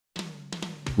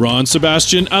Ron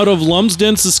Sebastian out of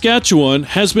Lumsden, Saskatchewan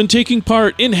has been taking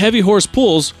part in heavy horse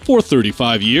pulls for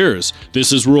 35 years.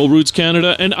 This is Rural Roots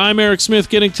Canada, and I'm Eric Smith,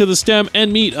 getting to the stem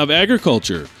and meat of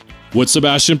agriculture. What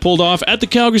Sebastian pulled off at the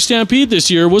Calgary Stampede this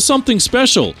year was something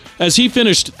special, as he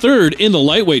finished third in the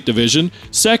lightweight division,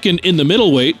 second in the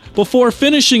middleweight, before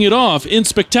finishing it off in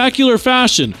spectacular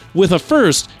fashion with a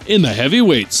first in the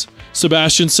heavyweights.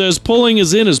 Sebastian says pulling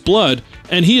is in his blood,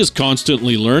 and he is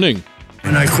constantly learning.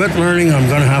 When I quit learning, I'm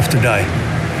going to have to die.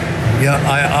 Yeah,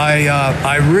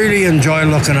 I really enjoy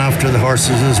looking after the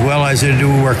horses as well as I do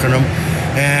working them.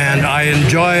 And I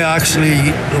enjoy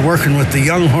actually working with the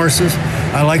young horses.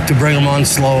 I like to bring them on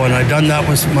slow, and I've done that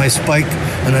with my spike,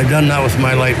 and I've done that with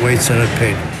my lightweights, and it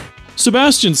paid.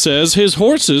 Sebastian says his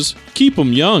horses keep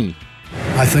him young.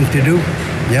 I think they do.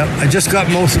 Yep, I just got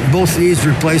both knees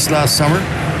replaced last summer,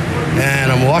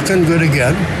 and I'm walking good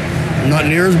again. I'm not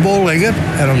near as bow-legged,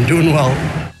 and I'm doing well.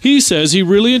 He says he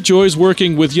really enjoys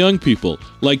working with young people,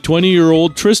 like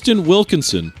 20-year-old Tristan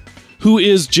Wilkinson, who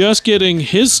is just getting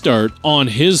his start on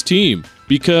his team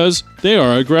because they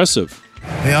are aggressive.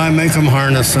 Yeah, I make him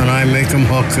harness, and I make him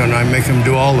hook, and I make him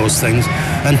do all those things.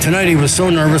 And tonight he was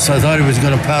so nervous I thought he was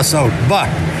going to pass out. But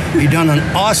he done an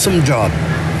awesome job,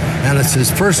 and it's his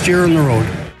first year on the road.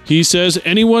 He says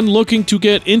anyone looking to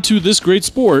get into this great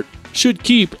sport should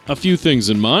keep a few things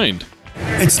in mind.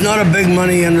 It's not a big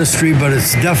money industry, but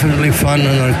it's definitely fun,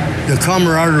 and the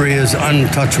camaraderie is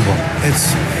untouchable.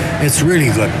 It's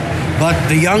really good. But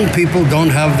the young people don't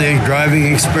have the driving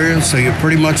experience, so you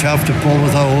pretty much have to pull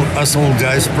with us old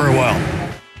guys for a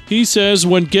while. He says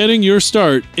when getting your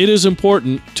start, it is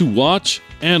important to watch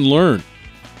and learn.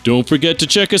 Don't forget to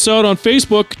check us out on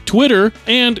Facebook, Twitter,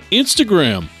 and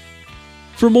Instagram.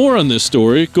 For more on this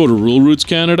story, go to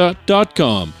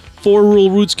ruralrootscanada.com. For Rural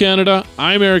Roots Canada,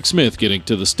 I'm Eric Smith, getting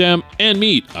to the stem and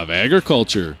meat of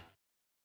agriculture.